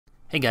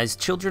Hey guys,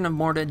 Children of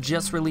Morta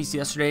just released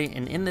yesterday,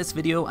 and in this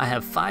video I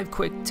have 5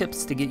 quick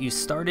tips to get you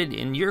started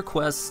in your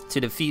quest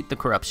to defeat the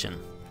corruption.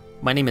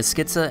 My name is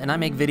Skittza, and I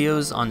make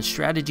videos on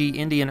strategy,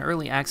 indie, and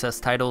early access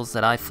titles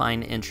that I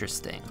find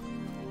interesting.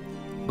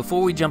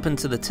 Before we jump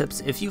into the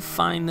tips, if you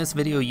find this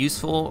video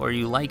useful or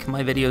you like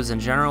my videos in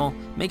general,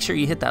 make sure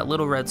you hit that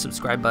little red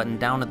subscribe button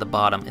down at the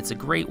bottom. It's a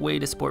great way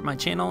to support my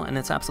channel and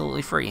it's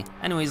absolutely free.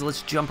 Anyways,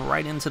 let's jump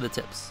right into the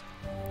tips.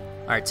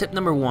 Alright, tip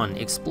number 1,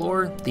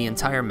 explore the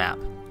entire map.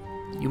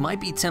 You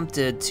might be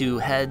tempted to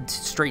head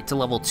straight to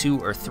level 2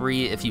 or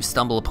 3 if you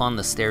stumble upon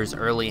the stairs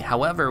early.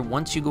 However,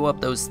 once you go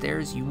up those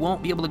stairs, you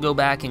won't be able to go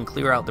back and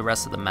clear out the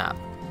rest of the map.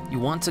 You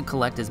want to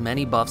collect as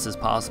many buffs as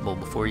possible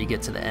before you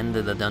get to the end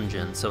of the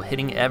dungeon, so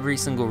hitting every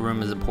single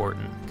room is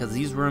important, because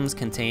these rooms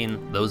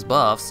contain those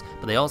buffs,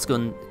 but they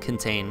also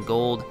contain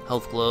gold,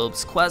 health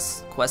globes,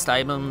 quests, quest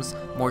items,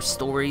 more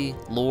story,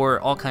 lore,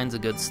 all kinds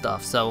of good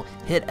stuff, so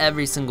hit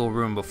every single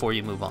room before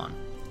you move on.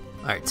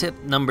 Alright,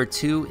 tip number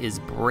 2 is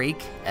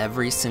break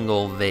every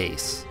single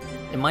vase.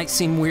 It might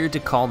seem weird to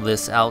call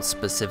this out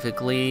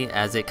specifically,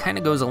 as it kind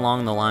of goes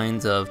along the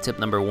lines of tip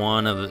number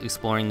 1 of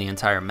exploring the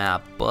entire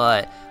map,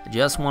 but I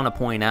just want to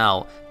point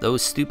out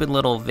those stupid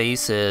little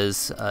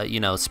vases,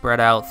 spread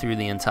out through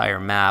the entire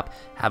map,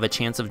 have a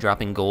chance of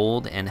dropping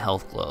gold and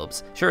health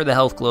globes. Sure, the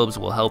health globes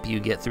will help you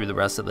get through the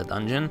rest of the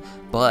dungeon,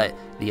 but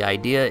the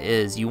idea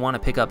is you want to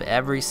pick up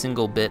every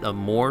single bit of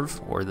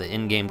morv, or the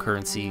in-game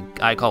currency,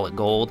 I call it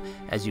gold,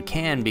 as you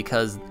can,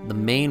 because the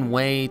main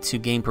way to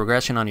gain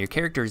progression on your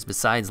characters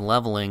besides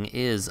leveling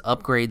is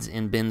upgrades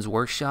in Bin's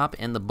workshop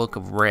and the Book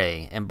of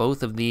Ray, and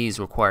both of these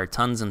require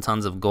tons and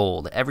tons of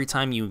gold. Every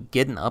time you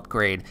get an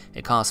upgrade,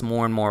 it costs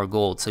more and more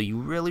gold, so you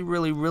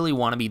really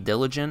want to be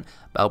diligent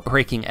about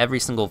breaking every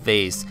single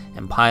vase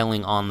and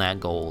piling on that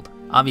gold.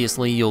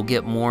 Obviously, you'll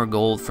get more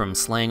gold from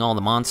slaying all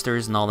the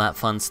monsters and all that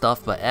fun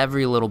stuff, but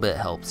every little bit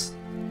helps.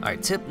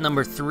 Alright, tip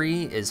number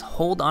 3 is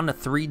hold on to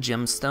 3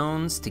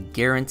 gemstones to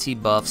guarantee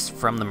buffs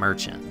from the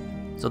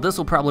merchant. So this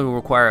will probably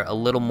require a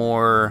little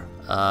more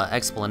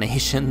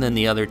explanation than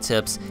the other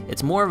tips.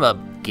 It's more of a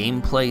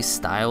gameplay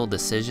style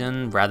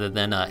decision rather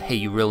than a, hey,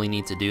 you really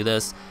need to do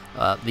this.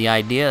 The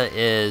idea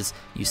is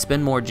you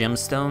spend more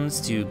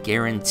gemstones to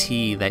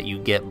guarantee that you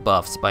get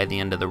buffs by the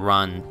end of the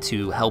run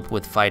to help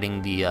with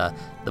fighting the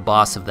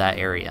boss of that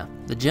area.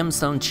 The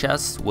gemstone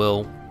chests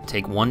will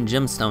take 1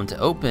 gemstone to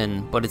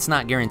open, but it's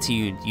not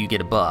guaranteed you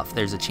get a buff.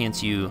 There's a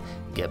chance you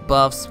get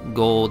buffs,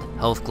 gold,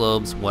 health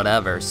globes,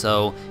 whatever.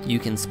 So you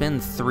can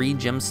spend 3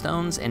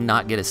 gemstones and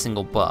not get a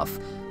single buff.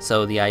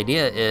 So the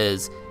idea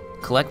is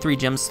collect 3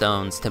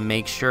 gemstones to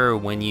make sure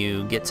when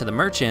you get to the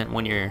merchant,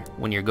 when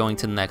you're going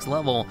to the next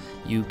level,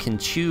 you can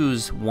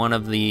choose one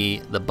of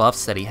the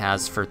buffs that he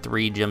has for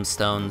 3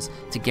 gemstones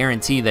to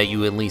guarantee that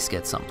you at least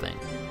get something.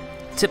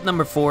 Tip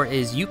number 4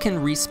 is you can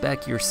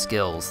respec your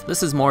skills.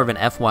 This is more of an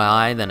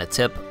FYI than a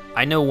tip.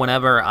 I know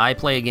whenever I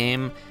play a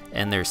game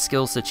and there's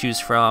skills to choose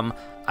from,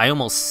 I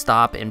almost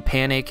stop and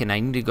panic and I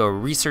need to go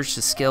research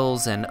the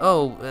skills and,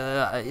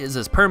 is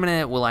this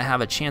permanent? Will I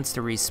have a chance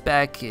to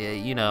respec?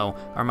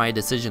 Are my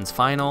decisions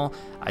final?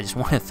 I just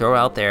want to throw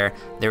out there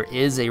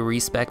is a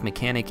respec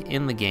mechanic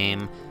in the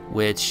game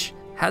which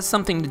has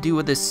something to do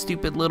with this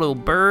stupid little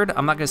bird.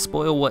 I'm not going to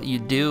spoil what you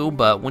do,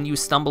 but when you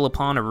stumble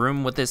upon a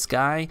room with this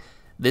guy,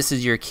 this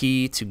is your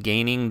key to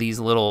gaining these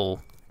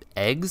little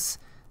eggs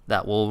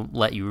that will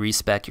let you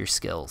respec your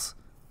skills.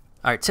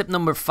 Alright, tip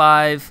number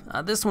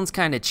 5, this one's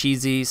kind of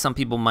cheesy, some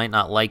people might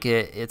not like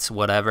it, it's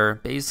whatever.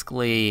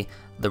 Basically,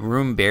 the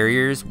room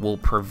barriers will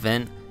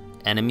prevent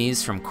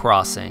enemies from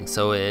crossing,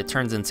 so it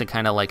turns into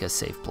kind of like a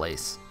safe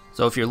place.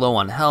 So if you're low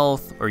on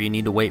health, or you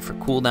need to wait for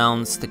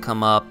cooldowns to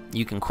come up,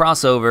 you can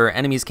cross over,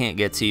 enemies can't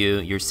get to you,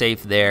 you're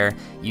safe there.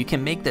 You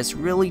can make this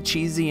really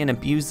cheesy and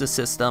abuse the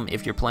system.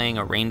 If you're playing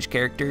a ranged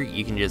character,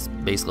 you can just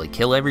basically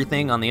kill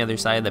everything on the other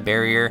side of the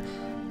barrier.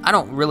 I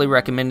don't really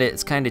recommend it,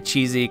 it's kind of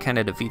cheesy, kind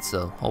of defeats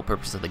the whole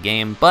purpose of the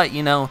game, but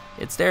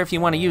it's there if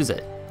you want to use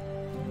it.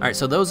 Alright,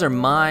 so those are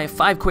my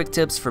 5 quick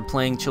tips for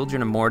playing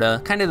Children of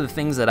Morta, kind of the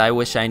things that I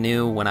wish I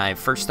knew when I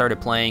first started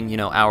playing,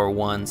 hour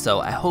 1, so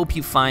I hope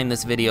you find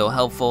this video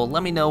helpful.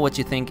 Let me know what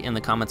you think in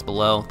the comments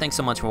below. Thanks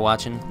so much for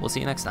watching, we'll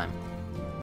see you next time.